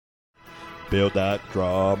Build that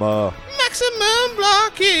drama. Maximum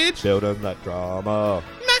blockage. Building that drama.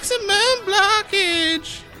 Maximum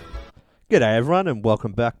blockage. G'day everyone and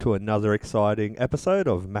welcome back to another exciting episode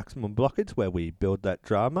of Maximum Blockage where we build that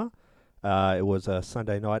drama. It was a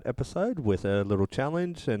Sunday night episode with a little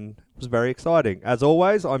challenge and it was very exciting. As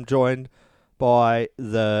always, I'm joined by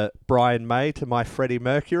the Brian May to my Freddie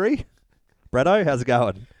Mercury. Bretto, how's it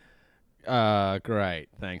going? Great.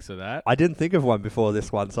 Thanks for that. I didn't think of one before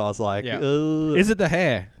this one, so I was like, Yeah. "Ugh." Is it the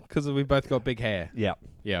hair? Because we both got big hair. Yeah.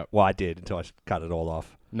 Yep. Well, I did until I cut it all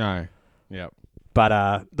off. No. Yep.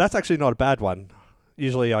 But that's actually not a bad one.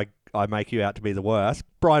 Usually I make you out to be the worst.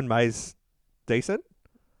 Brian May's decent.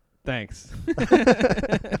 Thanks.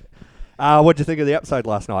 What'd you think of the episode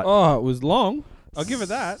last night? Oh, it was long. I'll give it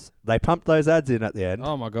that. They pumped those ads in at the end.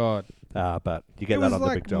 Oh my god. But you get It that was on the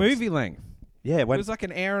like big jobs. movie length. Yeah, It was like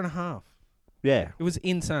an hour and a half. yeah, It was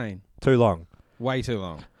insane. too long. Way too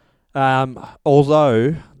long.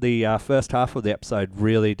 Although the first half of the episode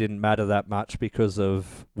really didn't matter that much because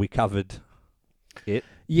of we covered it.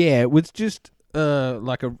 Yeah, it was just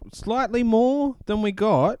like a slightly more than we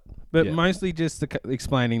got, but Yeah. mostly just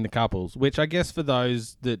explaining the couples, which I guess for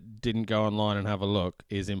those that didn't go online and have a look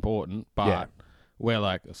is important. But Yeah. we're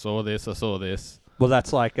like, I saw this. Well,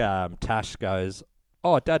 that's like Tash goes,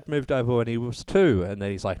 "Oh, Dad moved over when he was 2," and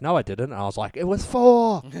then he's like, "No, I didn't." And I was like, "It was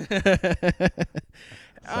 4."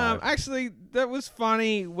 Actually, that was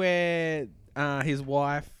funny where his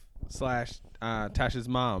wife / Tash's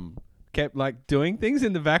mum kept like doing things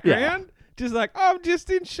in the background, just like, "Oh, I'm just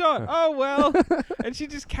in shot. Oh well," and she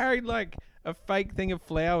just carried like a fake thing of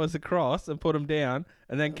flowers across and put them down,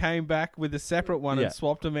 and then came back with a separate one Yeah. and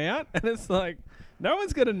swapped them out, and it's like. No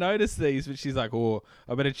one's going to notice these, but she's like, oh,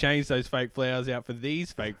 I better change those fake flowers out for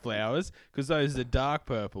these fake flowers because those are dark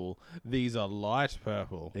purple. These are light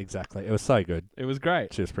purple. Exactly. It was so good. It was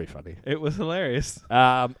great. She was pretty funny. It was hilarious.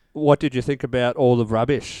 What did you think about all the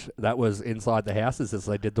rubbish that was inside the houses as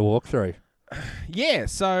they did the walkthrough? Yeah,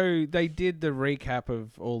 so they did the recap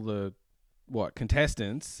of all the,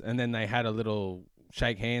 contestants, and then they had a little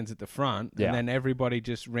shake hands at the front, Yeah. and then everybody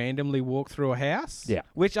just randomly walked through a house. Yeah.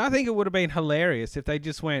 Which I think it would have been hilarious if they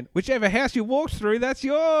just went, whichever house you walked through, that's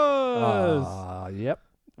yours. Yep.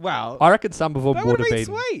 Well, I reckon some of them that would would have have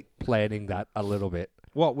been been sweet. planning that a little bit.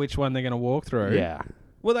 Which one they're going to walk through? Yeah.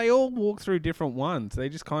 Well, they all walked through different ones. They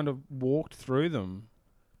just kind of walked through them.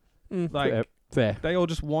 Like, fair. they all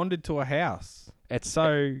just wandered to a house. It's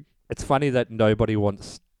So, funny that nobody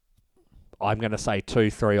wants, I'm going to say 2,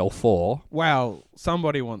 3 or 4. well,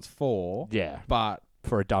 somebody wants 4, Yeah. but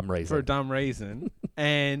For a dumb reason. for a dumb reason.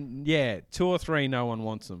 And, 2 or 3, no one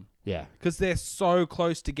wants them. Yeah. Because they're so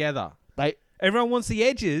close together. They Everyone wants the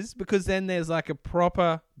edges because then there's like a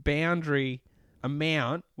proper boundary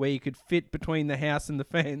amount where you could fit between the house and the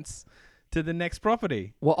fence to the next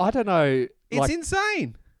property. Well, I don't know. It's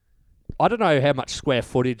insane. I don't know how much square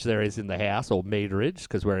footage there is in the house or meterage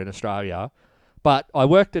because we're in Australia. But I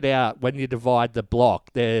worked it out. When you divide the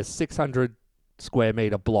block, there's 600 square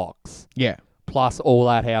metre blocks Yeah. plus all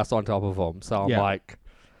that house on top of them. So I'm Yeah. like,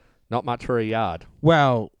 not much for a yard.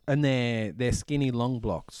 Well, and they're skinny long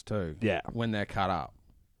blocks too. Yeah. When they're cut up.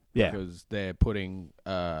 Yeah. Because they're putting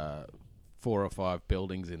 4 or 5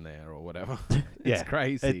 buildings in there or whatever. It's Yeah.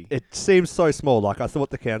 crazy. It seems so small. Like I thought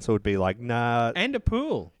the council would be like, nah. And a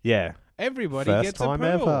pool. Yeah. Everybody First gets time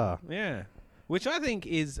a pool. ever. Yeah. Which I think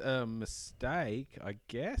is a mistake, I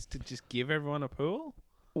guess, to just give everyone a pool.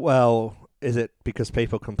 Well, is it because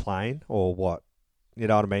people complain or what? You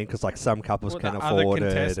know what I mean? Because like some couples Well, can the afford other it.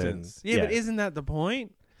 contestants. And, Yeah, but isn't that the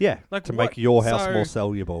point? yeah, like to what- make your house so- more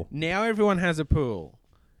soluble. Now everyone has a pool.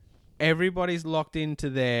 Everybody's locked into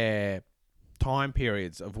their time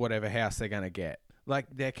periods of whatever house they're going to get. Like,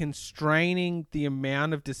 they're constraining the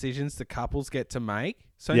amount of decisions the couples get to make.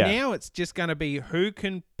 So Yeah. now it's just going to be who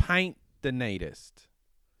can paint the neatest.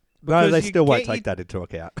 No, Because they you still won't get take that into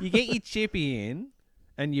account. You get your chippy in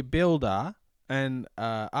and your builder and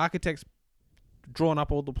architects drawn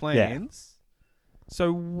up all the plans.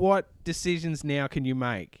 So what decisions now can you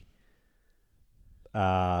make?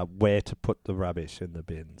 Where to put the rubbish in the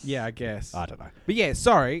bins. Yeah, I guess. I don't know. But yeah,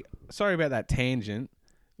 sorry about that tangent.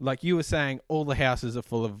 Like you were saying, all the houses are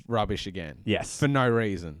full of rubbish again. Yes. For no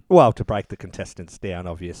reason. Well, to break the contestants down,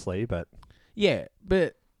 obviously, but Yeah,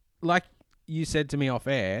 but like you said to me off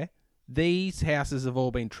air, these houses have all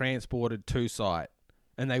been transported to site.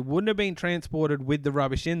 And they wouldn't have been transported with the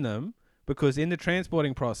rubbish in them because in the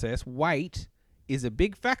transporting process, weight is a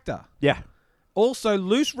big factor. yeah. Also,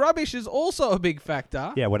 loose rubbish is also a big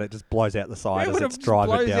factor. Yeah, when it just blows out the side as when it's it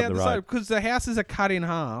driving blows down out the side, road. because the houses are cut in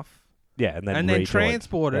half. Yeah, and then and then rejoined.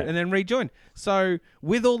 transport it Yeah. and then rejoin. So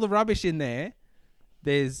with all the rubbish in there,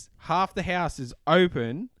 there's half the house is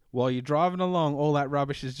open while you're driving along. All that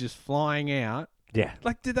rubbish is just flying out. Yeah.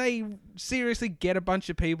 Like, do they seriously get a bunch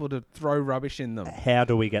of people to throw rubbish in them? How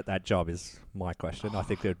do we get that job is my question. I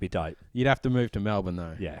think it would be dope. You'd have to move to Melbourne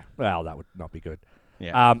though. Yeah. Well, that would not be good.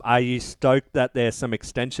 Yeah. Are you stoked that there's some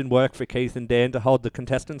extension work for Keith and Dan to hold the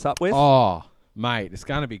contestants up with? Oh, mate, it's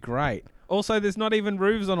going to be great. Also, there's not even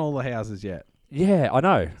roofs on all the houses yet. Yeah, I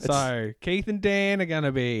know. So Keith and Dan are going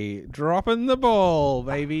to be dropping the ball,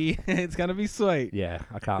 baby. It's going to be sweet. Yeah,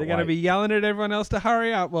 I can't They're going to be yelling at everyone else to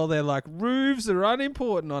hurry up while they're like, roofs are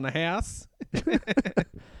unimportant on a house.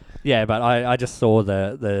 Yeah, but I just saw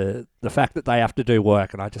the fact that they have to do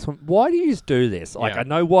work, and I just went, why do you do this? Like, Yeah. I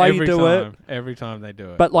know why you do it, Every time they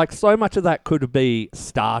do it. but like so much of that could be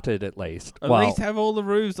started at least. At well, least have all the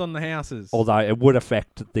roofs on the houses. although it would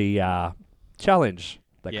affect the challenge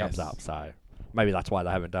that Yes. comes up, so maybe that's why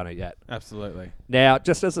they haven't done it yet. Absolutely. Now,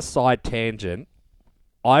 just as a side tangent,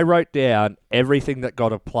 I wrote down everything that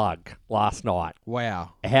got a plug last night.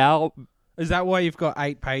 Wow. How Is that why you've got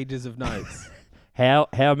 8 pages of notes?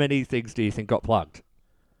 how many things do you think got plugged?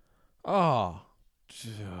 Oh,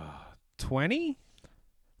 20?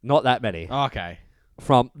 Not that many. Okay.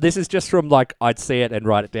 This is just from like I'd see it and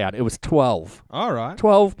write it down. It was 12. All right.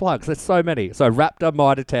 12 plugs. That's so many. So Raptor,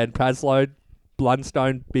 Mitre 10, Pasload,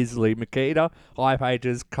 Blundstone, Bisley, Makita, High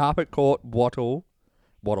Pages, Carpet Court, Wattle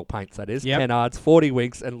Paints that is, Yep. Kennards, 40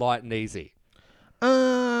 Winks, and Light and Easy.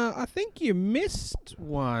 I think you missed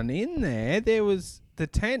one in there. There was the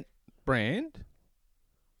tent brand,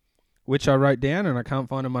 which I wrote down and I can't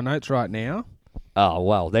find in my notes right now. Oh,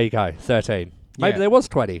 well, there you go. 13. Maybe Yeah. there was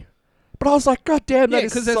 20. But I was like, God damn, that Yeah,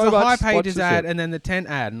 is because so there's the much High Pages sponsorship. ad and then the tent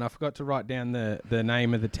ad, and I forgot to write down the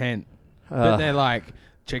name of the tent. But Uh, they're like,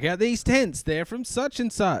 check out these tents. They're from such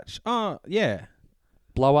and such. Oh, yeah.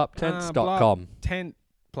 blowuptents.com. Tent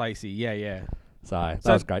placey. Yeah. So that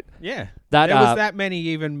So- was great. Yeah. That There was that many,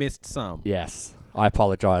 even missed some. Yes. I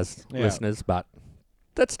apologise, Yeah. listeners, but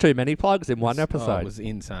that's too many plugs in one Oh, episode. it was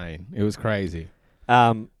insane. It was crazy.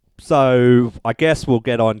 So I guess we'll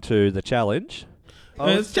get on to the challenge.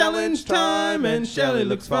 It's challenge time and Shelley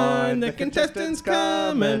looks fine. The contestants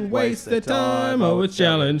come and waste their time. Oh, it's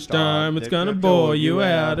challenge time. It's gonna bore you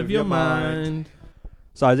out of your mind.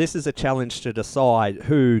 So this is a challenge to decide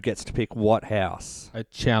who gets to pick what house. A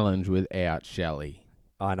challenge without Shelley.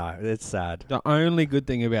 I know, it's sad. The only good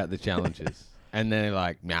thing about the challenges. And they're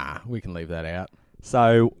like, nah, we can leave that out.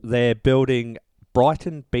 So they're building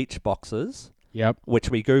Brighton beach boxes, Yep. which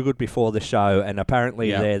we Googled before the show, and apparently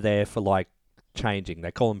Yep. they're there for like changing.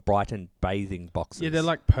 They call them Brighton bathing boxes. Yeah, they're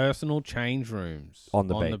like personal change rooms On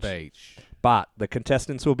the the beach. beach. But the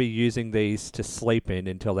contestants will be using these to sleep in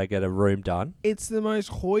until they get a room done. It's the most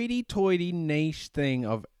hoity-toity niche thing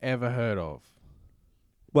I've ever heard of.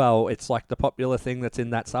 Well, it's like the popular thing that's in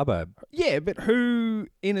that suburb. Yeah, but who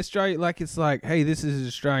in Australia, like, it's like, hey, this is an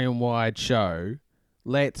Australian-wide show.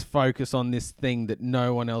 Let's focus on this thing that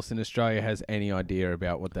no one else in Australia has any idea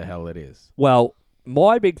about what the hell it is. Well,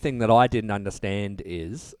 my big thing that I didn't understand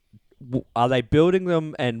is, are they building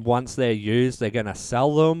them and once they're used, they're going to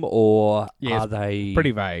sell them, or Yeah, are they...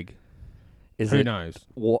 Pretty vague. Is Who it, knows?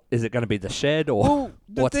 What, is it going to be the shed, or Well,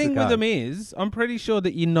 the what's thing the with go? them is, I'm pretty sure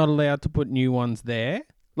that you're not allowed to put new ones there.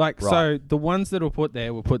 Like, Right. so the ones that were put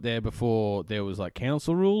there before there was like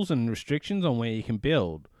council rules and restrictions on where you can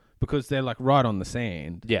build, because they're like right on the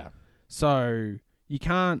sand. Yeah. So you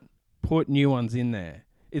can't put new ones in there.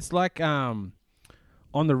 It's like on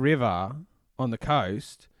the river, on the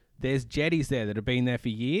coast, there's jetties there that have been there for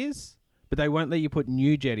years, but they won't let you put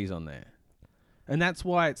new jetties on there. And that's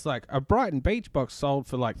why it's like a Brighton beach box sold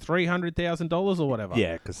for like $300,000 or whatever.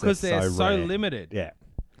 Yeah, because They're so rare. limited. Yeah.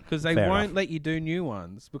 Because they Fair won't enough. let you do new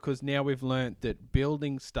ones, because now we've learnt that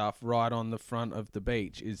building stuff right on the front of the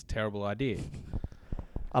beach is a terrible idea.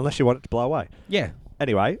 Unless you want it to blow away. Yeah.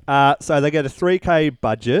 Anyway, so they get a 3K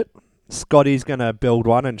budget. Scotty's going to build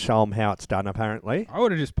one and show them how it's done, apparently. I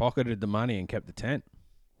would have just pocketed the money and kept the tent.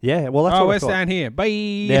 Yeah, well, that's Oh, what I we're thought. staying here.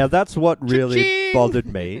 Bye. Now, that's what really Cha-ching! bothered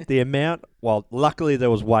me. The amount... Well, luckily there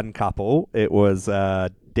was one couple. It was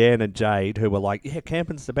Dan and Jade who were like, yeah,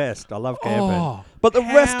 camping's the best. I love camping. Oh, But the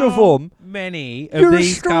rest of how them... many You're of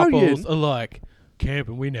these Australian. couples are like,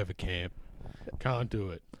 camping, we never camp. Can't do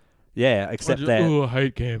it. Yeah, except that I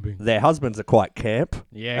hate camping. their husbands are quite camp.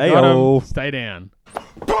 Yeah, got 'em. Hey-o. Stay down.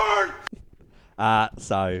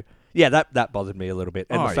 So, yeah, that bothered me a little bit.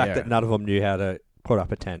 And Oh, the fact yeah. that none of them knew how to put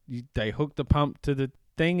up a tent. They hooked the pump to the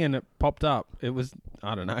thing and it popped up. It was,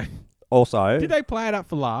 I don't know. Also, Did they play it up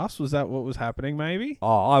for laughs? Was that what was happening? Maybe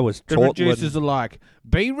I was the taught producers are like,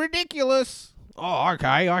 "Be ridiculous." Oh,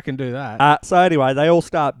 okay, I can do that. So anyway, they all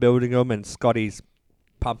start building them, and Scotty's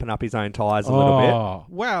pumping up his own tires a little bit. Oh,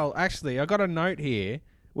 well, actually, I got a note here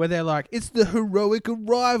where they're like, "It's the heroic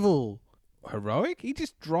arrival." Heroic? He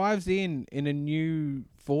just drives in a new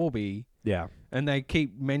 4B, Yeah, and they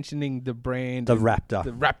keep mentioning the brand, the Raptor.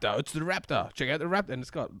 the Raptor. It's the Raptor. Check out the Raptor, and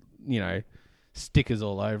it's got stickers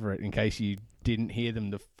all over it in case you didn't hear them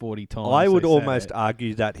the 40 times. I would they said almost it.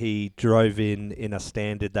 argue that he drove in a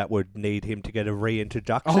standard that would need him to get a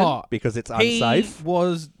reintroduction Oh, because it's He unsafe.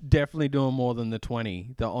 was definitely doing more than the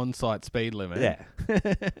 20, the on-site speed limit.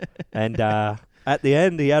 Yeah. And at the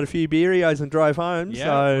end, he had a few beerios and drove home. Yeah.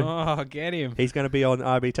 So Oh, get him. he's going to be on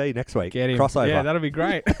RBT next week. Get him. Crossover. Yeah, that'll be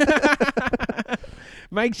great.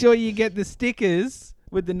 Make sure you get the stickers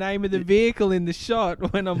with the name of the vehicle in the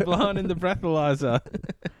shot when I'm blowing in the breathalyzer.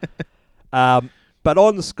 But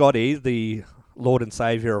on Scotty, the Lord and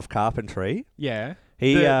Saviour of carpentry, Yeah.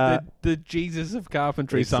 he the Jesus of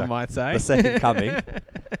carpentry, some Exactly. might say. the second coming.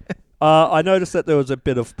 I noticed that there was a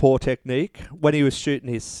bit of poor technique. When he was shooting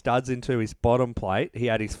his studs into his bottom plate, he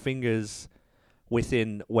had his fingers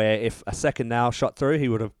within where if a second nail shot through, he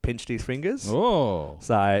would have pinched his fingers. Oh.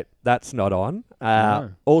 So that's not on.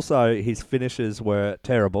 No. Also, his finishes were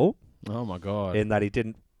terrible Oh, my God. in that he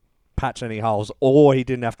didn't patch any holes or he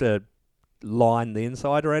didn't have to line the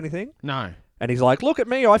inside or anything. No. And he's like, look at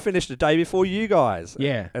me, I finished a day before you guys.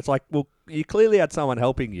 Yeah. It's like, well, you clearly had someone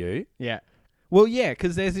helping you. Yeah. Well, yeah,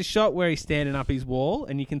 because there's a shot where he's standing up his wall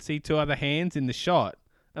and you can see two other hands in the shot.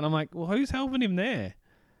 And I'm like, well, who's helping him there?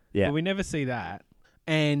 Yeah. But we never see that.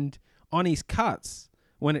 And on his cuts,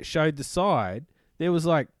 when it showed the side, there was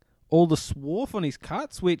like all the swarf on his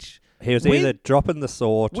cuts, which He was with- either dropping the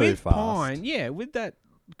saw too with fast. pine, yeah, with that,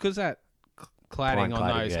 because that cladding Pine on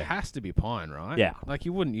cladding, those yeah. has to be pine, right? Yeah. Like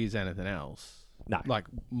you wouldn't use anything else. No. Like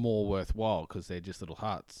more worthwhile because they're just little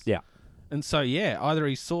huts. Yeah. And so, yeah, either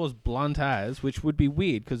he saws blunt as, which would be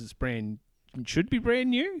weird because it should be brand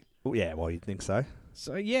new. Yeah, well, you'd think so.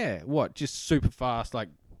 So, yeah, what? Just super fast, like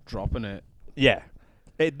dropping it. Yeah.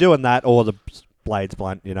 Doing that or the blade's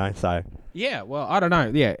blunt, so. Yeah, well, I don't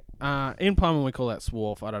know. Yeah. In plumbing, we call that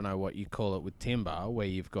swarf. I don't know what you call it with timber, where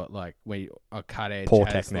you've got like, where a cut edge Poor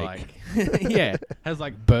has technique. like, yeah, has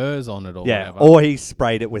like burrs on it or Yeah, whatever. or he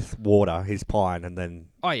sprayed it with water, his pine, and then,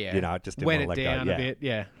 Oh, yeah. it just didn't Wet want to it let down go. a bit,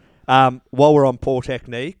 yeah. While we're on poor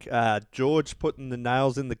technique, George putting the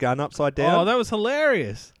nails in the gun upside down. Oh, that was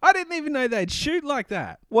hilarious. I didn't even know they'd shoot like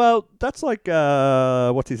that. Well, that's like,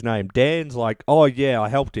 what's his name? Dan's like, oh, yeah, I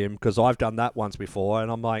helped him because I've done that once before.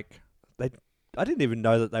 And I'm like, I didn't even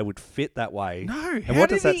know that they would fit that way. No, And how what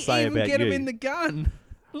did does that he say even about get him you? in the gun?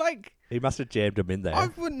 Like, He must have jammed them in there.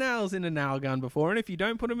 I've put nails in a nail gun before, and if you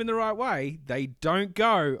don't put them in the right way, they don't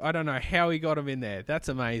go. I don't know how he got them in there. That's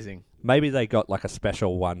amazing. Maybe they got like a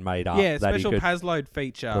special one made up. Yeah, that special he could Pazload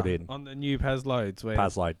feature put in. on the new Pazloads. Where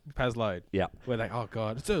Pazload. Pazload. Yeah. Where they, oh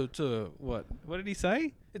God, it's a what? What did he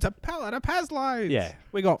say? It's a pallet of Pazloads. Yeah.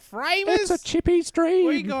 We got framers. It's a chippy stream.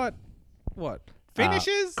 We got, what?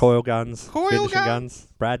 Finishers? Coil guns. Coil finishing guns? guns.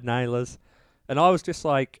 Brad nailers. And I was just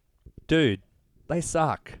like, dude, they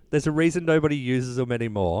suck. There's a reason nobody uses them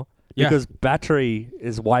anymore. Yeah. Because battery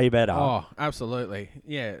is way better. Oh, absolutely.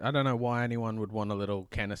 Yeah, I don't know why anyone would want a little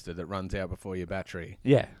canister that runs out before your battery.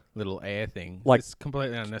 Yeah. Little air thing. Like, it's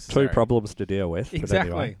completely unnecessary. Two problems to deal with. but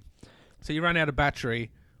Exactly. anyway. So you run out of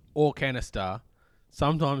battery or canister,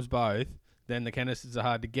 sometimes both, then the canisters are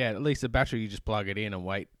hard to get. At least the battery, you just plug it in and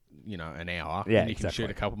wait, an hour. Yeah, and you can exactly.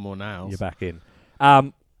 shoot a couple more nails. You're back in.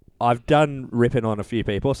 I've done ripping on a few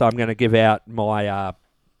people, so I'm going to give out my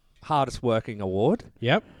hardest working award.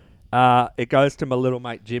 Yep. It goes to my little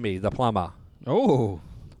mate Jimmy, the plumber. Oh.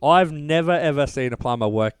 I've never ever seen a plumber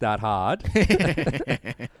work that hard.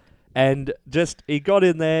 And just, he got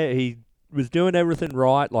in there, he was doing everything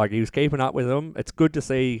right, like he was keeping up with them. It's good to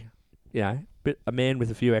see, a man with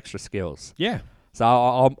a few extra skills. Yeah.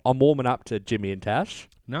 So I'm warming up to Jimmy and Tash.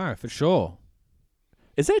 No, for sure.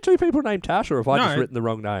 Is there two people named Tash, or have I No. just written the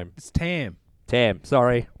wrong name? It's Tam. Tam,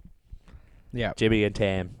 sorry. Yeah. Jimmy and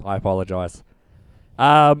Tam, I apologise.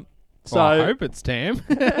 So Well, I hope it's Tam.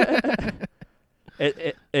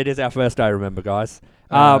 it is our first day, remember, guys.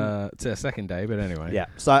 It's our second day, but anyway. Yeah.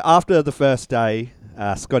 So after the first day,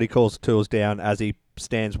 Scotty calls the tools down as he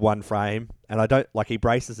stands one frame, and he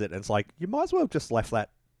braces it, and it's like, you might as well have just left that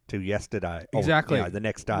to yesterday. Exactly. Or, the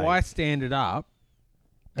next day. Why stand it up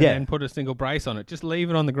and Yeah. then put a single brace on it? Just leave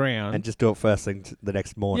it on the ground. And just do it first thing the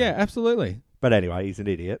next morning. yeah, absolutely. But anyway, he's an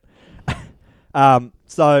idiot.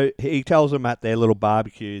 So he tells them at their little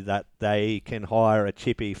barbecue that they can hire a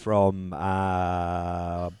chippy from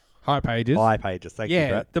High Pages. High Pages. Thank you, Yeah,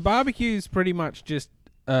 Brett. the barbecue's pretty much just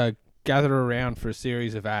gather around for a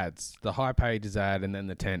series of ads. The High Pages ad and then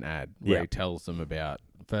the tent ad where Yeah. he tells them about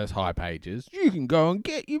first High Pages. You can go and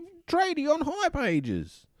get your tradie on High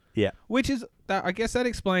Pages. Yeah. Which is, that I guess that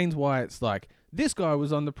explains why it's like, this guy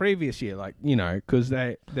was on the previous year. Like, you know, because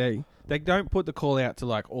they don't put the call out to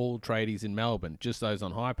like all tradies in Melbourne, just those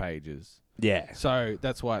on High Pages. Yeah. So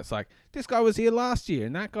that's why it's like, this guy was here last year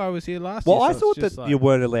and that guy was here last year. Well, I So thought it's just that like, you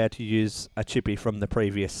weren't allowed to use a chippy from the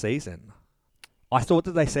previous season. I thought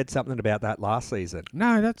that they said something about that last season.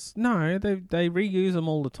 No, they reuse them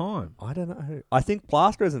all the time. I don't know. I think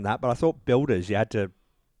plasterers and that, but I thought builders, you had to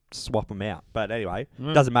swap them out. But anyway,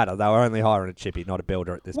 Mm. doesn't matter. They were only hiring a chippy, not a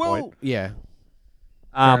builder at this point. Yeah.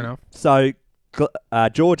 fair enough. So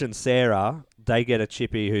George and Sarah, they get a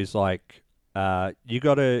chippy who's like,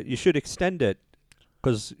 you should extend it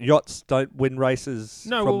because yachts don't win races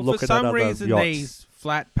No, from well, looking for some at other reason, yachts. these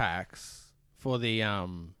flat packs for the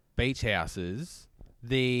beach houses,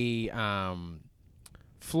 the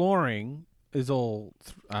flooring is all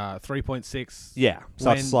 3.6. Yeah, so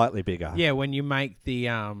when- it's slightly bigger. Yeah, when you make the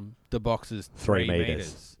boxes 3 3 meters.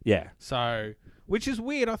 meters. Yeah. So, which is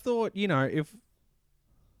weird. I thought, you know, if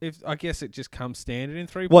I guess it just comes standard in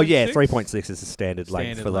 3.6. Well, yeah, 3.6 is the standard length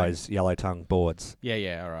Standard for length. those yellow tongue boards.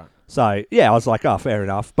 Yeah, all right. So, yeah, I was like, oh, fair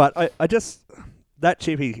enough. But I just, that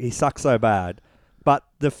chippy, he sucks so bad. But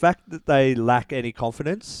the fact that they lack any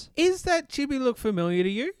confidence, Is that chibi look familiar to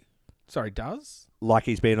you? Sorry, does? like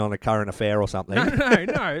he's been on a current affair or something.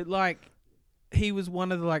 No. Like, he was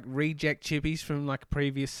one of the, like, reject chippies from, like,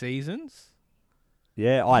 previous seasons.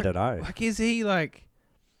 Yeah, I don't know. Like, is he, like,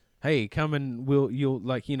 hey, come and you'll,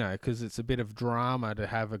 like, you know, because it's a bit of drama to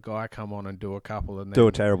have a guy come on and do a couple and then Do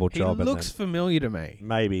a terrible he job. looks And familiar to me. then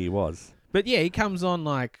maybe he was. But, yeah, he comes on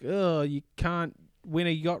like, oh, you can't win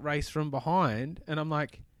a yacht race from behind. And I'm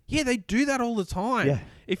like, yeah, they do that all the time. Yeah.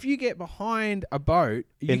 If you get behind a boat,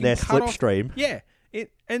 you In can their cut off. slipstream. Yeah.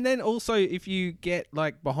 And then also if you get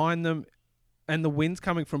like behind them and the wind's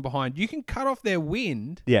coming from behind, you can cut off their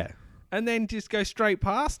wind Yeah. and then just go straight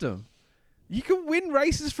past them. You can win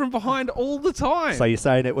races from behind all the time. So you're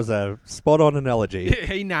saying it was a spot-on analogy.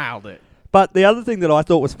 He nailed it. But the other thing that I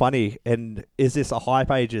thought was funny, and is this a High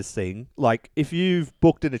Pages thing? Like, if you've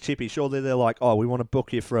booked in a chippy, surely they're like, oh, we want to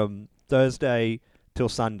book you from Thursday till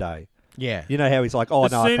Sunday. Yeah. You know how he's like, oh,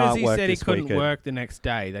 As no, I soon can't as he work said he this couldn't weekend. work the next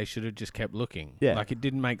day, they should have just kept looking. Yeah. Like, it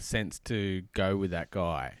didn't make sense to go with that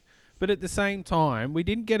guy. But at the same time, we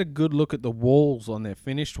didn't get a good look at the walls on their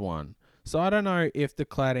finished one. So I don't know if the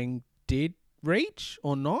cladding did reach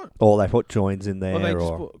or not. Or they put joins in there,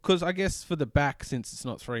 Because I guess for the back, since it's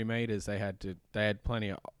not 3 meters, they had plenty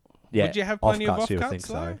of. yeah, Would you have plenty of offcuts, you would offcuts think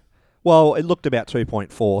though? so. Well, it looked about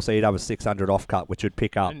 2.4, so you'd have a 600 offcut, which would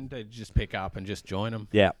pick up. And they'd just pick up and just join them.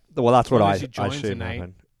 Yeah, well, that's what I As long as your joins assume are neat.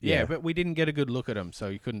 happened. Yeah, but we didn't get a good look at them, so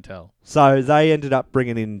you couldn't tell. So they ended up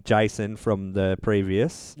bringing in Jason from the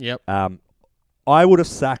previous. Yep. I would have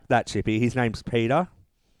sacked that chippy. His name's Peter.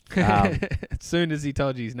 As soon as he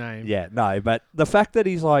told you his name. Yeah, no, but the fact that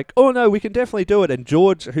he's like, oh no, we can definitely do it, and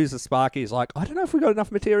George, who's a Sparky, is like, I don't know if we got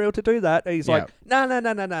enough material to do that. And he's Yeah. like,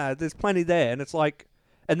 no, there's plenty there, and it's like,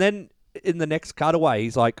 and then in the next cutaway,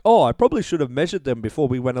 he's like, oh, I probably should have measured them before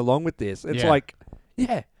we went along with this. It's Yeah. like,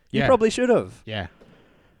 yeah, you Yeah. probably should have. Yeah.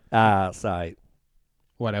 So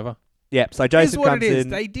Whatever. yeah, so Here's Jason what comes it is.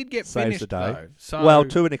 in. They did get saves finished the day. though. So Well,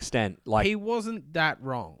 to an extent, like he wasn't that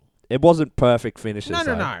wrong. it wasn't perfect finishes. No.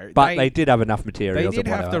 though, But they did have enough They materials. did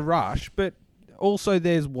and have to whatever. rush, but also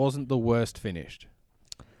theirs wasn't the worst finished.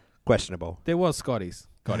 Questionable. There was Scotty's.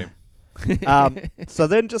 Got him. So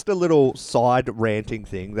then just a little side ranting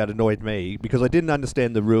thing that annoyed me because I didn't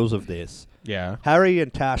understand the rules of this. Yeah. Harry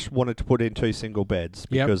and Tash wanted to put in 2 single beds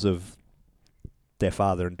Yep. because of their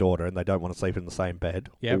father and daughter, and they don't want to sleep in the same bed.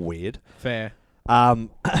 Yep. Weird. Fair.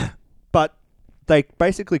 But they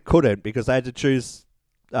basically couldn't because they had to choose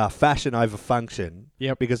fashion over function.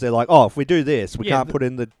 Yep. Because they're like, oh, if we do this, we Yeah, can't put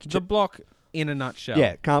in the... The block in a nutshell.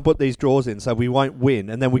 yeah, can't put these drawers in, so we won't win,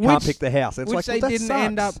 and then we can't Which- pick the house. It's Which like, they well, that didn't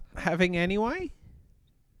end up sucks. having anyway.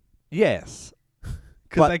 Yes. Because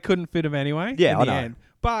But- they couldn't fit them anyway. Yeah, in I the know. End.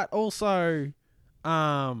 But also,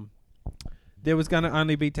 there was going to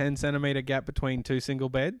only be 10 centimetre gap between 2 single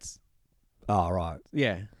beds. Oh, right.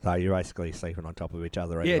 Yeah. So you're basically sleeping on top of each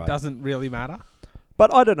other anyway. Yeah, it doesn't really matter.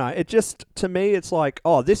 But I don't know. It just, to me, it's like,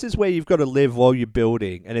 oh, this is where you've got to live while you're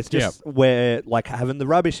building. And it's just where, like, having the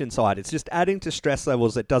rubbish inside. It's just adding to stress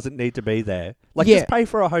levels that doesn't need to be there. Like, Yeah. just pay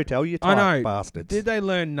for a hotel, you I tight know. bastards. Did they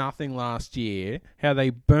learn nothing last year? How they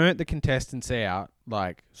burnt the contestants out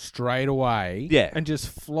like straight away, Yeah. and just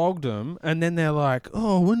flogged them, and then they're like,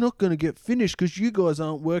 "Oh, we're not going to get finished because you guys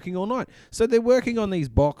aren't working all night." So they're working on these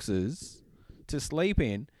boxes to sleep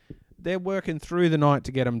in. They're working through the night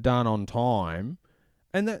to get them done on time,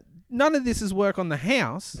 and that none of this is work on the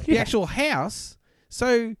house, the Yeah. actual house.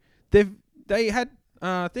 So they had,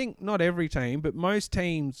 I think not every team, but most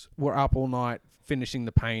teams were up all night finishing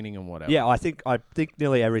the painting and whatever. Yeah, I think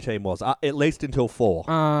nearly every team was, at least until 4.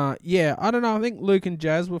 Yeah, I don't know. I think Luke and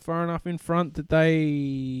Jazz were far enough in front that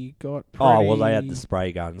they got Oh, well, they had the pretty-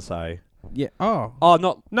 spray gun, so... Yeah. Oh. Oh,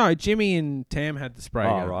 not... No, Jimmy and Tam had the spray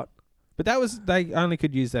Oh, gun. right. But that was, they only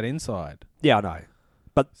could use that inside. Yeah, I know.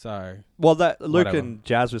 So. Well, that Luke Whatever. and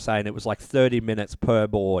Jazz were saying it was like 30 minutes per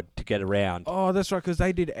board to get around Oh, that's right, because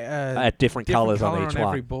they did at different different colours colour on each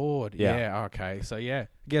every one. board. Yeah. Yeah. Okay. So yeah,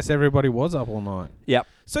 guess everybody was up all night. Yep.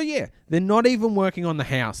 So yeah, they're not even working on the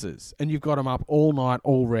houses, and you've got them up all night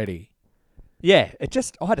already. Yeah, it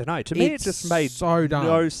just, I don't know. To me, it It's just made so dumb.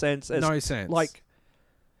 no sense. No sense. Like,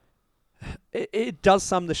 it does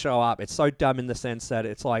some to show up. It's so dumb in the sense that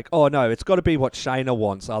it's like, oh no, it's got to be what Shayna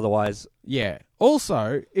wants. Otherwise, Yeah.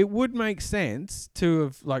 Also, it would make sense to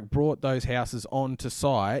have like brought those houses onto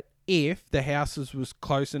site if the houses was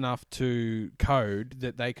close enough to code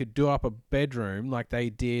that they could do up a bedroom like they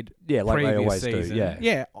did yeah, like they previous always season. do. Yeah.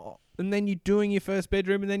 Yeah. And then you're doing your first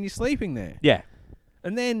bedroom and then you're sleeping there. Yeah.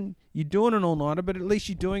 And then you're doing an all-nighter, but at least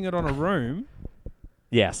you're doing it on a room.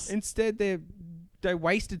 Yes. Instead, they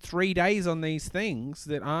wasted 3 days on these things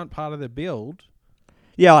that aren't part of the build.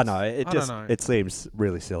 Yeah, I know. It I just don't know. it seems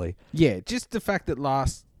really silly. Yeah, just the fact that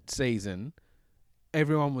last season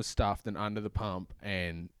everyone was stuffed and under the pump,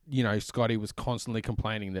 and you know Scotty was constantly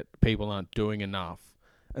complaining that people aren't doing enough,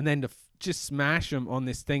 and then to just smash them on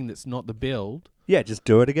this thing that's not the build. Yeah, just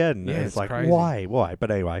do it again. Yeah, it's it's like crazy. why?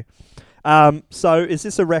 But anyway, so is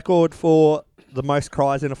this a record for the most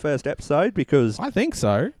cries in a first episode? Because I think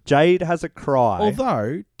so. Jade has a cry.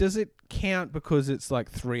 Although, does it count because it's like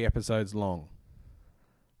 3 episodes long?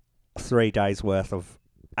 3 days worth of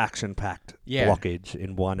action-packed Yeah. blockage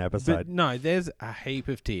in one episode. But no, there's a heap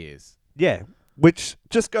of tears. Yeah, which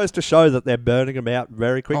just goes to show that they're burning them out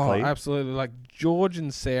very quickly. Oh, absolutely. Like George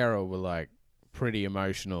and Sarah were like pretty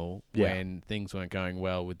emotional Yeah. when things weren't going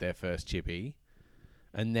well with their first chippy.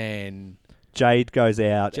 And then Jade goes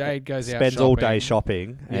out, Jade goes out spends all day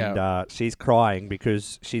shopping, and Yeah. she's crying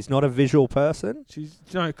because she's not a visual person.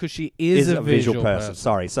 because she is a visual person.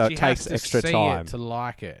 Sorry, so She it has takes to extra see time. it to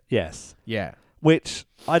like it. Yes. Yeah. Which,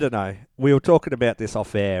 I don't know, we were talking about this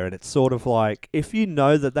off air, and it's sort of like, if you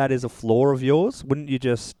know that that is a flaw of yours, wouldn't you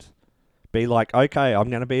just be like, okay, I'm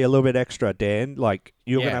going to be a little bit extra, Dan. Like,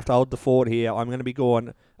 you're going Yeah. to have to hold the fort here. I'm going to be going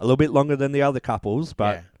a little bit longer than the other couples,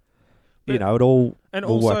 but, yeah. you know, it all And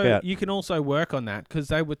will work also, out. you can also work on that because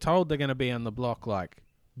they were told they're going to be on the block like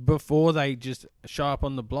before they just show up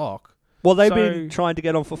on the block. Well, they've so- been trying to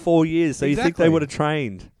get on for 4 years, so you think Exactly. they would have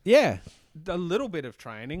trained. Yeah, a little bit of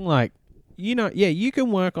training, like you know, yeah, you can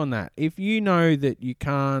work on that if you know that you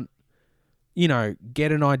can't, you know,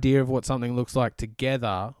 get an idea of what something looks like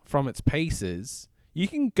together from its pieces. You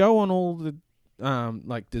can go on all the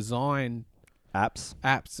like design Apps.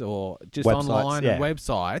 apps or just Websites, online yeah. and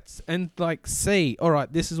websites and like see, all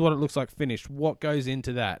right, this is what it looks like finished. What goes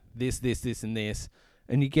into that? This, and this,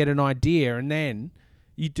 and you get an idea, and then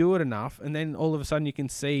you do it enough, and then all of a sudden you can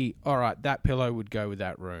see, all right, that pillow would go with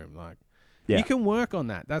that room. Like, Yeah. you can work on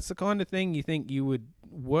that. That's the kind of thing you think you would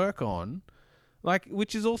work on, like,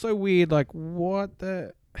 which is also weird. Like, what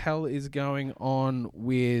the hell is going on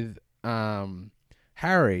with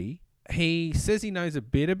Harry? He says he knows a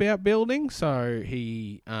bit about building, so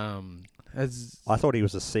he has. I thought he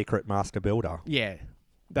was a secret master builder. Yeah,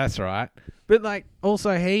 that's right. But like, also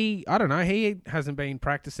I don't know, he hasn't been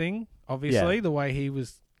practicing. Obviously, the way he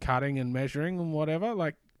was cutting and measuring and whatever.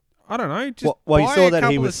 Like, I don't know. Just Well, you buy saw a that he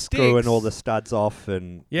couple was of screwing sticks. all the studs off,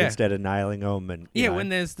 and Yeah. instead of nailing them, and you Yeah, know, when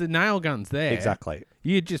there's the nail guns there, exactly,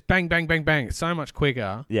 you just bang, bang, bang, bang. It's so much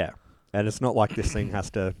quicker. yeah. And it's not like this thing has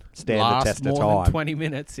to stand Last the test more of than time. 20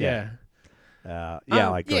 minutes. Yeah. Yeah.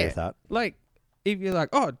 I agree yeah. with that. Like, if you're like,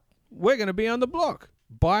 oh, we're going to be on the block,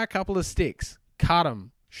 buy a couple of sticks, cut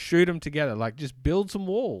them, shoot them together. Like, just build some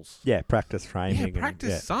walls. Yeah, practice framing. Yeah,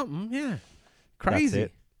 practice And, something. Yeah. That's Crazy.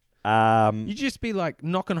 it. You just be like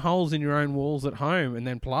knocking holes in your own walls at home and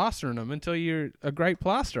then plastering them until you're a great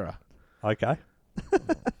plasterer. Okay.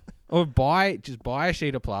 Or just buy a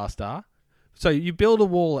sheet of plaster, So you build a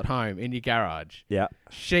wall at home in your garage, Yeah.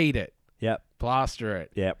 sheet it, Yep. plaster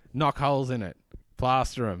it, Yep. knock holes in it,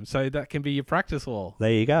 plaster them. So that can be your practice wall.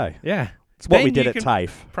 There you go. Yeah. It's what Then we did you at can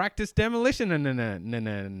TAFE. practice demolition and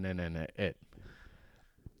it.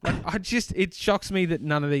 Like, it shocks me that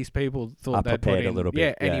none of these people thought Are they'd put prepared a in, little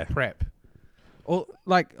bit, any yeah. prep. Or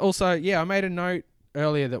also, I made a note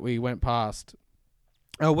earlier that we went past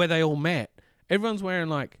where they all met. Everyone's wearing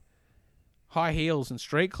like high heels and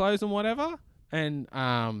street clothes and whatever. And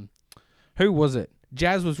who was it?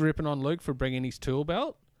 Jazz was ripping on Luke for bringing his tool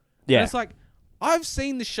belt. Yeah. And it's like, I've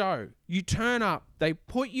seen the show. You turn up, they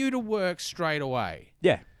put you to work straight away.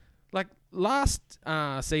 Yeah. Like last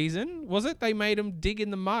season, was it? They made him dig in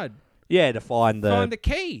the mud, Yeah, to find find the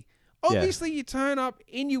key. Obviously, you turn up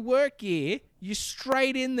in your work gear, you're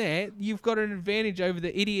straight in there. You've got an advantage over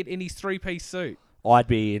the idiot in his 3-piece suit. I'd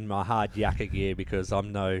be in my hard yakka gear because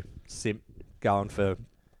I'm no simp going for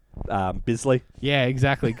Bisley. Yeah,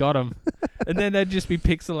 exactly. Got him. And then they'd just be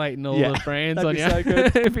pixelating all Yeah, the brands that'd on be you. so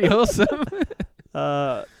good. It'd be awesome.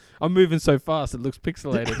 I'm I'm moving so fast, it looks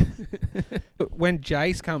pixelated. But when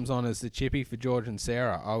Jace comes on as the chippy for George and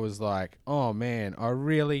Sarah, I was like, oh, man, I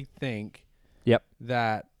really think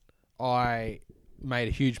that I made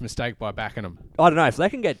a huge mistake by backing them. I don't know. If they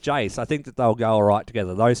can get Jace, I think that they'll go all right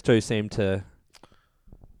together. Those two seem to...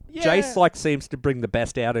 Yeah. Jace seems to bring the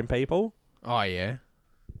best out in people. Oh, yeah.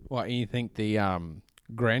 What, you think the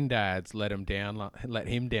granddads let him down last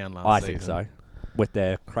I season? think so. With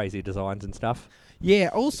their crazy designs and stuff. Yeah,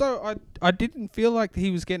 also, I didn't feel like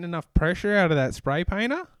he was getting enough pressure out of that spray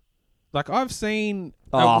painter. Like, I've seen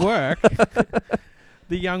at work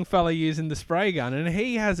the young fella using the spray gun, and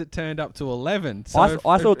he has it turned up to 11. So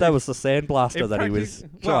I thought that was the sandblaster that he was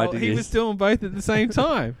trying to he use. was doing both at the same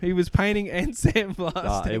time. He was painting and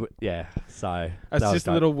sandblasting. So That's that just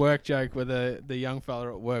a was little work joke where the young fella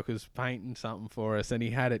at work was painting something for us, and he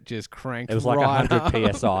had it just cranked. It was like right 100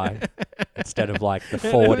 up. psi instead of like the And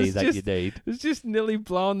it 40 was that just- you need. It was just nearly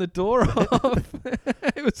blowing the door off.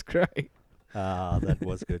 It was great. That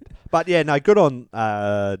was good. But yeah, no, good on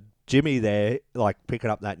Jimmy there, like picking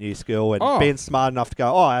up that new skill and being smart enough to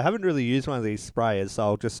go, I haven't really used one of these sprayers, so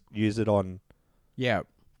I'll just use it on. Yeah.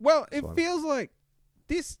 Well, it one. feels like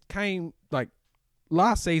this came, like,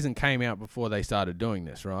 last season came out before they started doing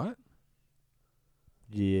this, right?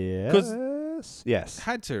 Yes.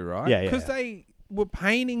 Had to, right? Yeah, yeah. Because they were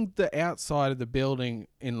painting the outside of the building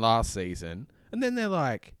in last season, and then they're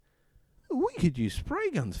like, we could use spray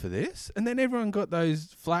guns for this. And then everyone got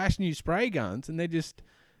those flash new spray guns, and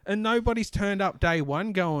and nobody's turned up day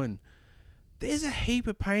one going, there's a heap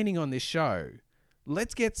of painting on this show.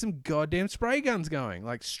 Let's get some goddamn spray guns going,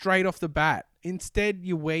 like straight off the bat. Instead,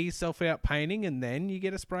 you wear yourself out painting, and then you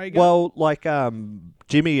get a spray gun. Well, like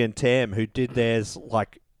Jimmy and Tam, who did theirs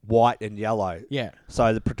like white and yellow. Yeah.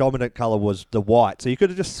 So the predominant colour was the white. So you could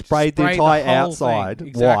have just sprayed the entire whole outside thing.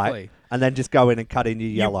 Exactly. white and then just go in and cut in your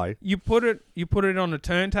yellow. You put it on a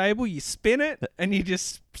turntable, you spin it, and you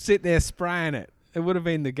just sit there spraying it. It would have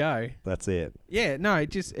been the go. That's it. Yeah, no,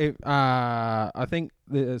 I think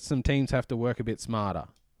some teams have to work a bit smarter.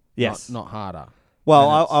 Yes. Not harder.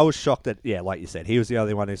 Well, And I was shocked that, like you said, he was the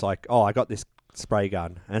only one who's like, I got this spray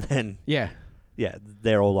gun. And then, Yeah.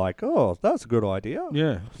 they're all like, that's a good idea.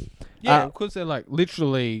 Yeah. Yeah, because they're like,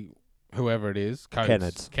 literally, whoever it is,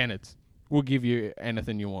 Kennards, will give you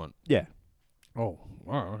anything you want. Yeah. Oh,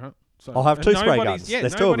 wow. Okay. So, I'll have and two spray nobody's- guns. Yeah,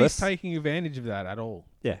 There's two of nobody's us. taking advantage of that at all.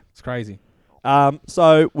 Yeah. It's crazy.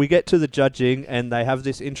 So we get to the judging, and they have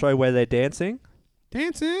this intro where they're dancing,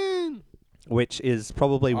 Dancing. which is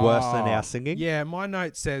probably worse than our singing. Yeah, my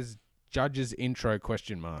note says judge's intro ?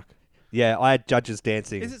 Yeah, I had judges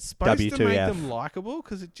dancing. Is it supposed to make W2F. them likable?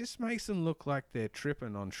 Because it just makes them look like they're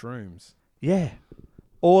tripping on shrooms. Yeah.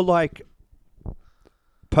 Or like,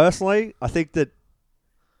 personally, I think that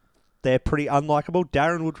they're pretty unlikable.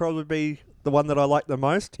 Darren would probably be the one that I like the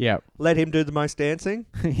most. Yeah. Let him do the most dancing.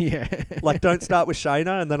 Yeah. Like, don't start with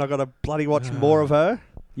Shayna, and then I got to bloody watch more of her.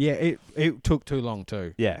 Yeah, it took too long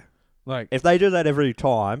too. Yeah. Like, If they do that every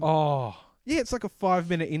time, yeah, it's like a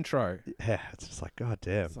 5-minute intro. yeah, it's just like, god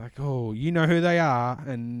damn. It's like, you know who they are,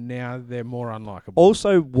 and now they're more unlikable.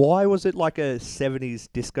 Also, why was it like a 70s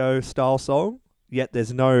disco style song? Yet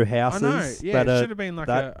there's no I houses know. Yeah, that it are should have been like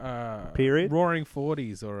a period? roaring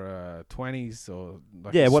 40s or a 20s or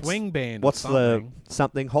like Yeah, a what's- swing band. What's or something. the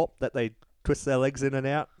something hop that they twist their legs in and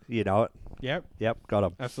out? You know it. Yep, Got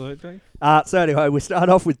them. absolutely. So anyway, we start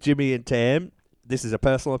off with Jimmy and Tam. This is a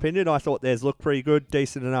personal opinion. I thought theirs looked pretty good,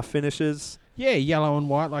 decent enough finishes. Yeah, yellow and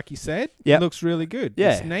white, like you said. Yep. It looks really good.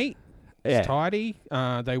 Yeah. It's neat. It's tidy.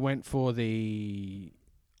 They went for the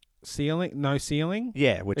ceiling, no ceiling,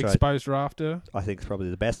 Yeah, which exposed rafter. I think is probably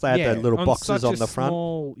the best. They had the little boxes on the front.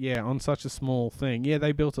 On such a small thing. Yeah,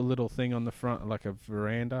 they built a little thing on the front, like a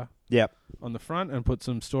veranda. Yep. On the front, and put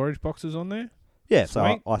some storage boxes on there. Yeah,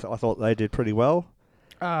 Sweet. so I thought they did pretty well.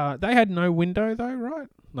 They had no window though, right?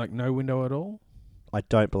 Like no window at all. I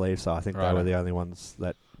don't believe so. I think they Righto. were the only ones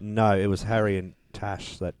that... No, it was Harry and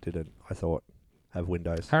Tash that didn't, I thought, have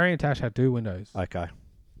windows. Harry and Tash had 2 windows. Okay.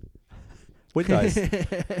 Windows.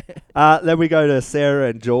 Then we go to Sarah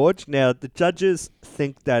and George. Now, the judges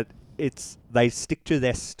think that they stick to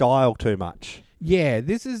their style too much. Yeah,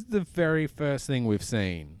 this is the very first thing we've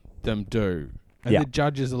seen them do. And the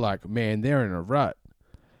judges are like, man, they're in a rut.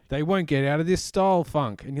 They won't get out of this style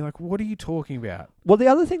funk. And you're like, what are you talking about? Well, the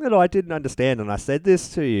other thing that I didn't understand, and I said this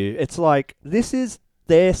to you, it's like, this is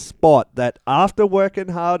their spot that after working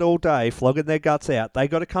hard all day, flogging their guts out, they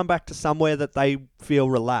got to come back to somewhere that they feel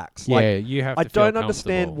relaxed. Yeah, like, you have to I feel don't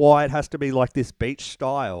understand comfortable. why it has to be like this beach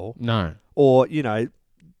style, No. or, you know,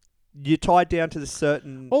 you're tied down to this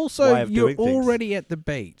certain way Also, of you're doing things. already at the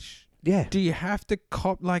beach. Yeah. Do you have to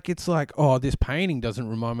it's like, oh, this painting doesn't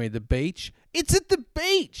remind me of the beach. It's at the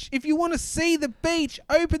beach. If you want to see the beach,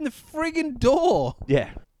 open the friggin' door. Yeah.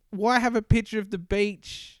 Why have a picture of the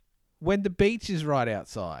beach when the beach is right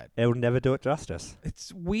outside? It will never do it justice.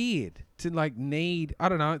 It's weird to I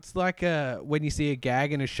don't know, it's like when you see a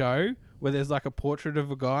gag in a show where there's like a portrait of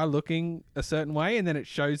a guy looking a certain way and then it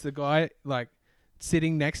shows the guy like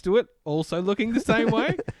sitting next to it also looking the same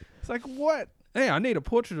way. It's like, what? Hey, I need a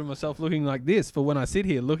portrait of myself looking like this for when I sit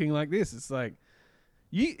here looking like this. It's like,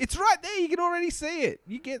 it's right there. You can already see it.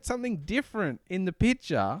 You get something different in the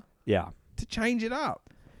picture Yeah. to change it up.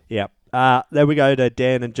 Yep. Then we go to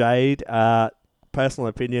Dan and Jade. Personal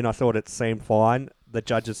opinion, I thought it seemed fine. The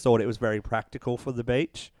judges thought it was very practical for the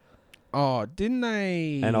beach. Oh, didn't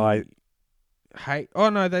they? And I... Oh,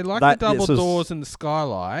 no, they liked the double doors and the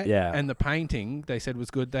skylight. Yeah. And the painting, they said was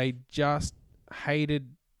good. They just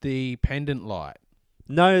hated the pendant light.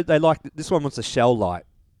 No, they liked... This one was a shell light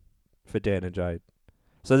for Dan and Jade.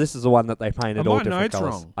 So this is the one that they painted all different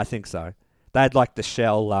colours. Wrong? I think so. They had like the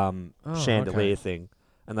shell chandelier thing,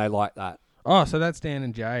 and they liked that. Oh, so that's Dan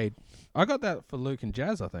and Jade. I got that for Luke and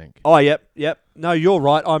Jazz, I think. Oh, yep. No, you're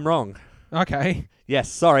right. I'm wrong. Okay. Yes,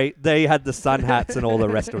 sorry. They had the sun hats and all the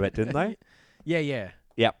rest of it, didn't they? Yeah.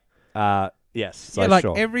 Yep. Yes. So yeah,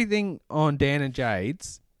 sure. everything on Dan and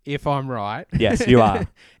Jade's, if I'm right. Yes, you are.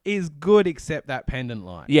 is good except that pendant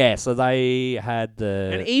light. Yeah, so they had the...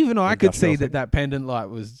 And even I could see thing. that pendant light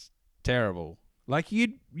was terrible. Like,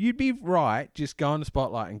 you'd be right just going to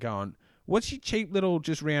Spotlight and going, what's your cheap little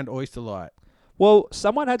just round oyster light? Well,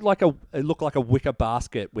 someone had it looked like a wicker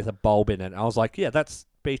basket with a bulb in it. And I was like, yeah, that's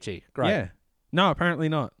beachy. Great. Yeah. No, apparently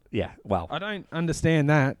not. Yeah, well. I don't understand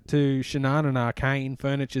that. To Shannon and Arcane,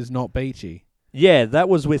 furniture's not beachy. Yeah, that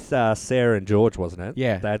was with Sarah and George, wasn't it?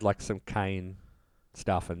 Yeah. They had like some cane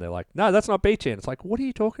stuff and they're like, no, that's not beachy. And it's like, what are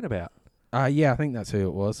you talking about? Yeah, I think that's who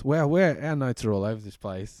it was. Wow, our notes are all over this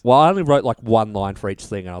place. Well, I only wrote like one line for each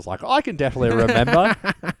thing and I was like, I can definitely remember.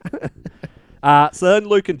 So then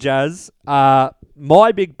Luke and Jazz,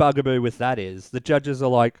 my big bugaboo with that is the judges are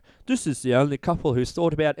like, this is the only couple who's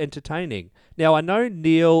thought about entertaining. Now, I know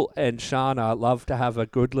Neil and Shana love to have a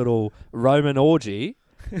good little Roman orgy,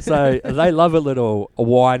 so they love a little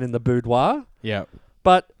wine in the boudoir. Yeah.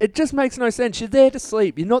 But it just makes no sense. You're there to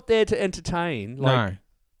sleep. You're not there to entertain. No.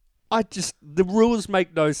 The rules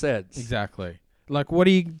make no sense. Exactly. Like, what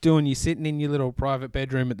are you doing? You're sitting in your little private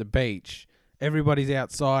bedroom at the beach. Everybody's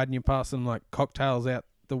outside and you pass them like cocktails out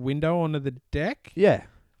the window onto the deck. Yeah.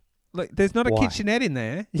 Like, there's not a Why? kitchenette in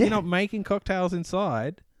there. Yeah. You're not making cocktails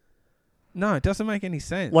inside. No, it doesn't make any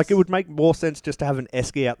sense. Like, it would make more sense just to have an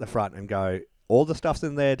esky out the front and go, all the stuff's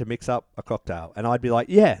in there to mix up a cocktail. And I'd be like,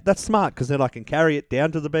 yeah, that's smart, because then I can carry it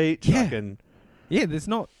down to the beach. Yeah. Yeah, there's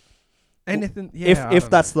not anything. Yeah, if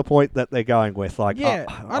that's the point that they're going with. Like, yeah,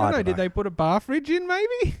 I don't know. know. Did they put a bar fridge in,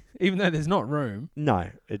 maybe? Even though there's not room. No,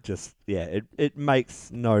 it just, it makes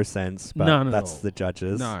no sense. But None at that's all. the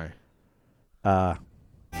judges. No.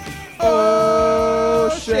 Oh,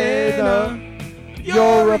 Shayna,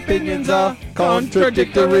 your opinions are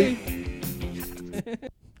contradictory.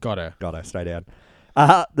 Got her. Gotta stay down.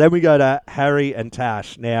 Then we go to Harry and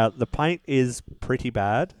Tash. Now, the paint is pretty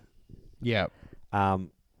bad. Yeah.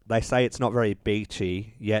 They say it's not very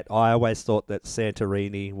beachy, yet I always thought that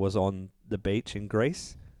Santorini was on the beach in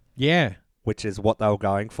Greece, Yeah. which is what they were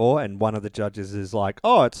going for. And one of the judges is like,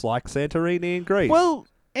 oh, it's like Santorini in Greece. Well,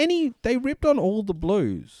 they ripped on all the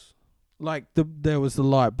blues. Like, there was the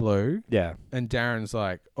light blue, yeah. and Darren's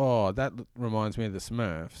like, oh, that reminds me of the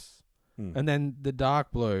Smurfs. And then the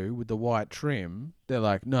dark blue with the white trim, they're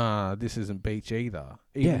like, nah, this isn't beach either.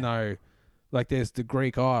 Even though, like, there's the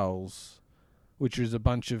Greek Isles, which is a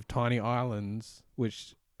bunch of tiny islands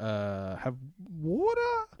which have water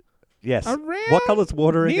Yes. around. What colour's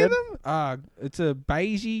water near again? them? It's a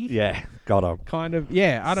beigey Yeah, got 'em. kind of.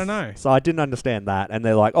 Yeah, I don't know. So I didn't understand that. And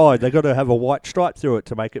they're like, oh, they got to have a white stripe through it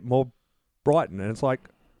to make it more Brighton. And it's like,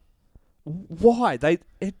 why?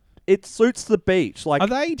 It suits the beach. Like, Are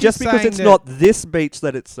they just because saying it's that- not this beach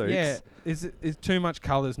that it suits. Yeah, is too much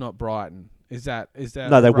colours not Brighton? Is that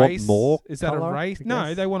No, a they race? want more Is that colour, a race? I No,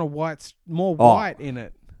 guess? they want more Oh. white in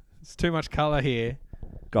it. It's too much colour here.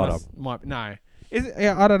 Got 'em. No.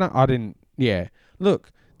 I don't know. I didn't. Yeah.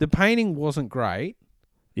 Look, the painting wasn't great.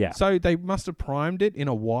 Yeah. So they must have primed it in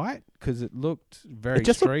a white because it looked very It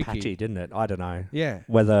just streaky. looked patchy, didn't it? I don't know. Yeah.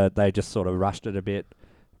 Whether they just sort of rushed it a bit.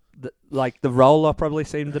 The roller probably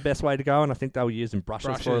seemed the best way to go, and I think they were using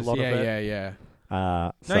brushes for a lot yeah, of it. Yeah.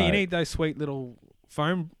 No, No, you need those sweet little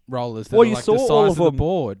foam rollers that Well, are you like saw the size all of of the them.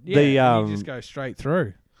 board. Yeah, The, and you just go straight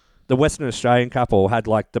through. The Western Australian couple had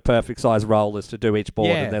like the perfect size rollers to do each board,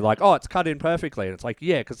 Yeah. and they're like, "Oh, it's cut in perfectly," and it's like,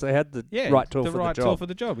 "Yeah, because they had the right tool the for right the tool job." for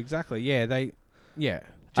the job. Exactly. Yeah, just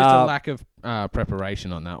a lack of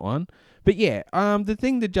preparation on that one. But yeah, the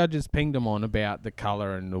thing the judges pinged them on about the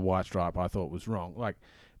color and the white stripe, I thought was wrong. Like,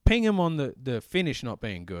 ping them on the finish not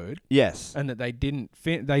being good, Yes, and that they didn't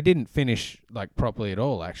finish like properly at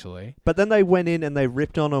all. Actually, but then they went in and they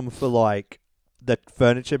ripped on them for like the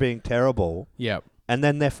furniture being terrible. yep. And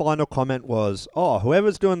then their final comment was, "Oh,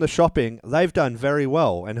 whoever's doing the shopping, they've done very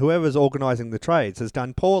well, and whoever's organising the trades has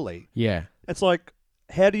done poorly." Yeah. It's like,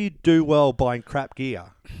 how do you do well buying crap gear?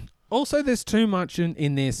 Also, there's too much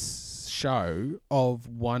in this show of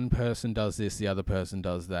one person does this, the other person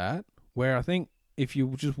does that, where I think if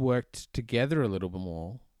you just worked together a little bit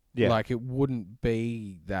more, Yeah. like, it wouldn't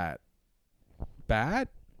be that bad.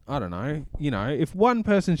 I don't know. You know, if one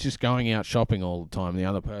person's just going out shopping all the time, the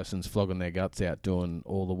other person's flogging their guts out doing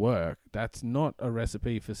all the work, that's not a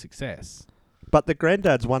recipe for success. But the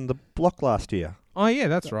granddads won the block last year. Oh, yeah,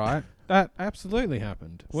 that's right. That absolutely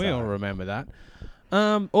happened. We So- all remember that.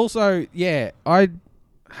 Also, yeah, I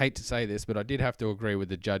hate to say this, but I did have to agree with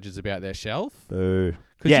the judges about their shelf. Boo.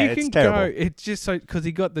 Because Yeah, you it's can terrible. go, it's just so, because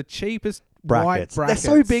he got the cheapest white Brackets. brackets.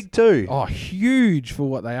 They're so big too. Oh, huge for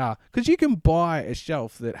what they are. Because you can buy a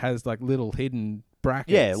shelf that has like little hidden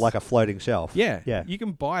brackets. Yeah, like a floating shelf. Yeah. Yeah. You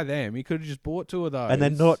can buy them. You could have just bought two of those. And they're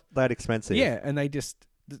not that expensive. Yeah, and they just,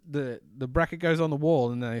 the bracket goes on the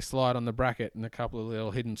wall and then they slide on the bracket and a couple of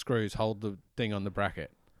little hidden screws hold the thing on the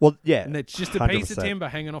bracket. Well, yeah. And it's just a piece of 100%. timber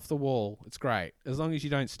hanging off the wall. It's great. As long as you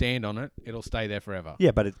don't stand on it, it'll stay there forever.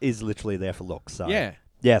 Yeah, but it is literally there for looks. So. Yeah.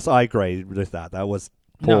 Yes, I agree with that. That was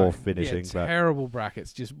poor finishing. Yeah, but terrible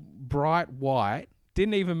brackets. Just bright white.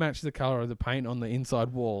 Didn't even match the color of the paint on the inside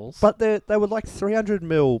walls. But they were like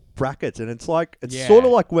 300mm brackets, and it's like it's Yeah. sort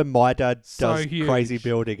of like when my dad So does huge. crazy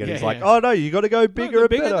building, and Yeah, he's like, yeah. "Oh no, you got to go No, bigger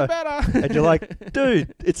the and better." the better. And you're like,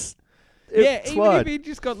 "Dude, it's even fine. if you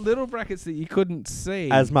just got little brackets that you couldn't see.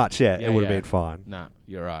 As much, yeah, Yeah, it would have yeah. been fine." No,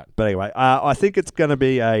 you're right. But anyway, I think it's going to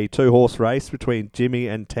be a 2-horse race between Jimmy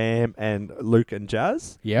and Tam and Luke and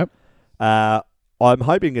Jazz. Yep. I'm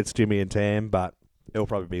hoping it's Jimmy and Tam, but it'll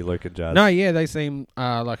probably be Luke and Jazz. No, yeah, they seem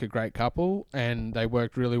like a great couple, and they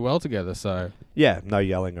worked really well together. So Yeah, no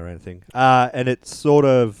yelling or anything. And it's sort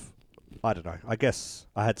of, I don't know. I guess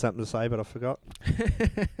I had something to say, but I forgot.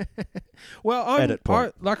 well, Edit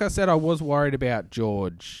point. like I said, I was worried about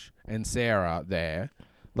George and Sarah there,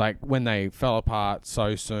 like when they fell apart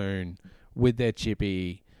so soon with their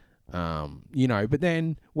chippy, you know. But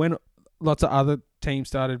then when lots of other teams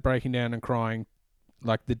started breaking down and crying,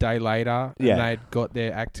 like the day later, Yeah. and they'd got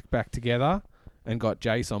their act back together and got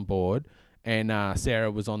Jace on board, and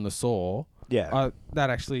Sarah was on the saw. Yeah. That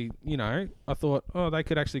actually, you know, I thought, oh, they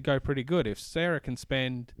could actually go pretty good if Sarah can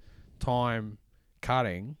spend time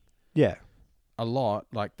cutting Yeah. a lot,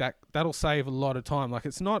 like that'll save a lot of time. Like,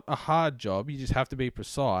 it's not a hard job, you just have to be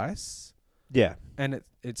precise, Yeah. and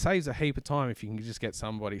it saves a heap of time if you can just get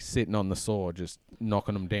somebody sitting on the saw just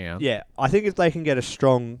knocking them down. Yeah. I think if they can get a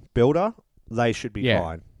strong builder, they should be Yeah.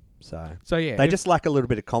 fine. So Yeah, they just lack a little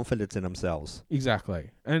bit of confidence in themselves. exactly.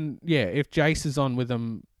 And yeah, if Jace is on with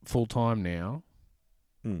them full time now,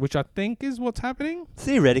 Mm. which I think is what's happening.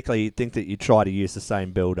 Theoretically, you'd think that you try to use the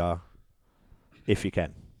same builder if you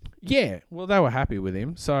can. Yeah, well, they were happy with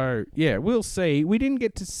him. So, yeah, we'll see. We didn't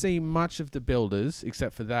get to see much of the builders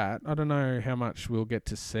except for that. I don't know how much we'll get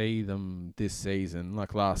to see them this season.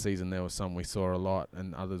 Like last season, there was some we saw a lot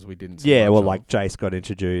and others we didn't see Yeah, much well, of. like Jace got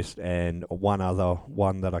introduced, and one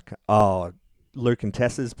that Luke and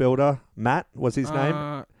Tessa's builder, Matt was his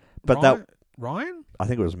name. But Ryan? I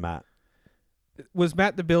think it was Matt. Was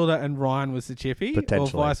Matt the builder and Ryan was the chippy?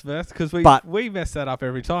 Potentially. Or vice versa? Because we mess that up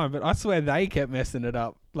every time, but I swear they kept messing it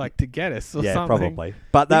up, like to get us or Yeah, something. probably.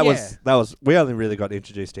 But that was we only really got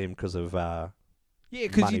introduced to him because of Yeah,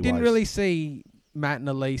 because you didn't money-wise. really see Matt and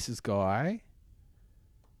Elise's guy,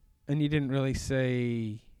 and you didn't really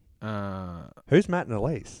see Who's Matt and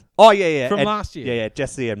Elise? Oh yeah, from and, last year. Yeah,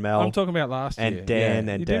 Jesse and Mel. I'm talking about last and year. Dan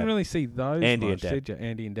yeah. and you Deb. didn't really see those Andy much, and Deb. did you?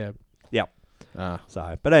 Andy and Deb. Yep. Ah.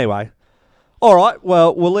 So, but anyway, all right.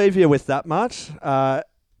 Well, we'll leave you with that much.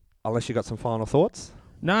 Unless you got some final thoughts.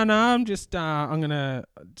 No. I'm just. I'm gonna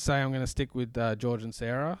stick with George and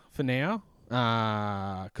Sarah for now,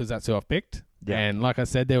 because that's who I've picked. Yeah. And like I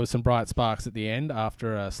said, there was some bright sparks at the end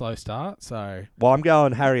after a slow start. So Well, I'm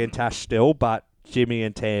going Harry and Tash still, but Jimmy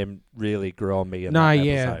and Tam really grew on me in that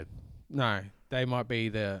episode. no, they might be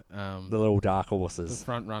the little dark the horses.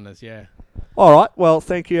 front runners. Yeah. All right. Well,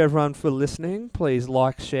 thank you everyone for listening. Please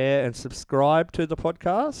like, share, and subscribe to the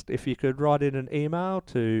podcast. If you could write in an email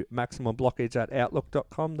to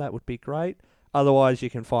maximumblockage@outlook.com, that would be great. Otherwise, you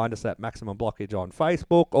can find us at Maximum Blockage on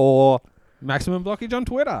Facebook or Maximum Blockage on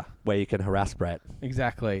Twitter. where you can harass Brett.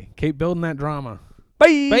 Exactly. Keep building that drama.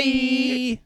 Bye. Bye.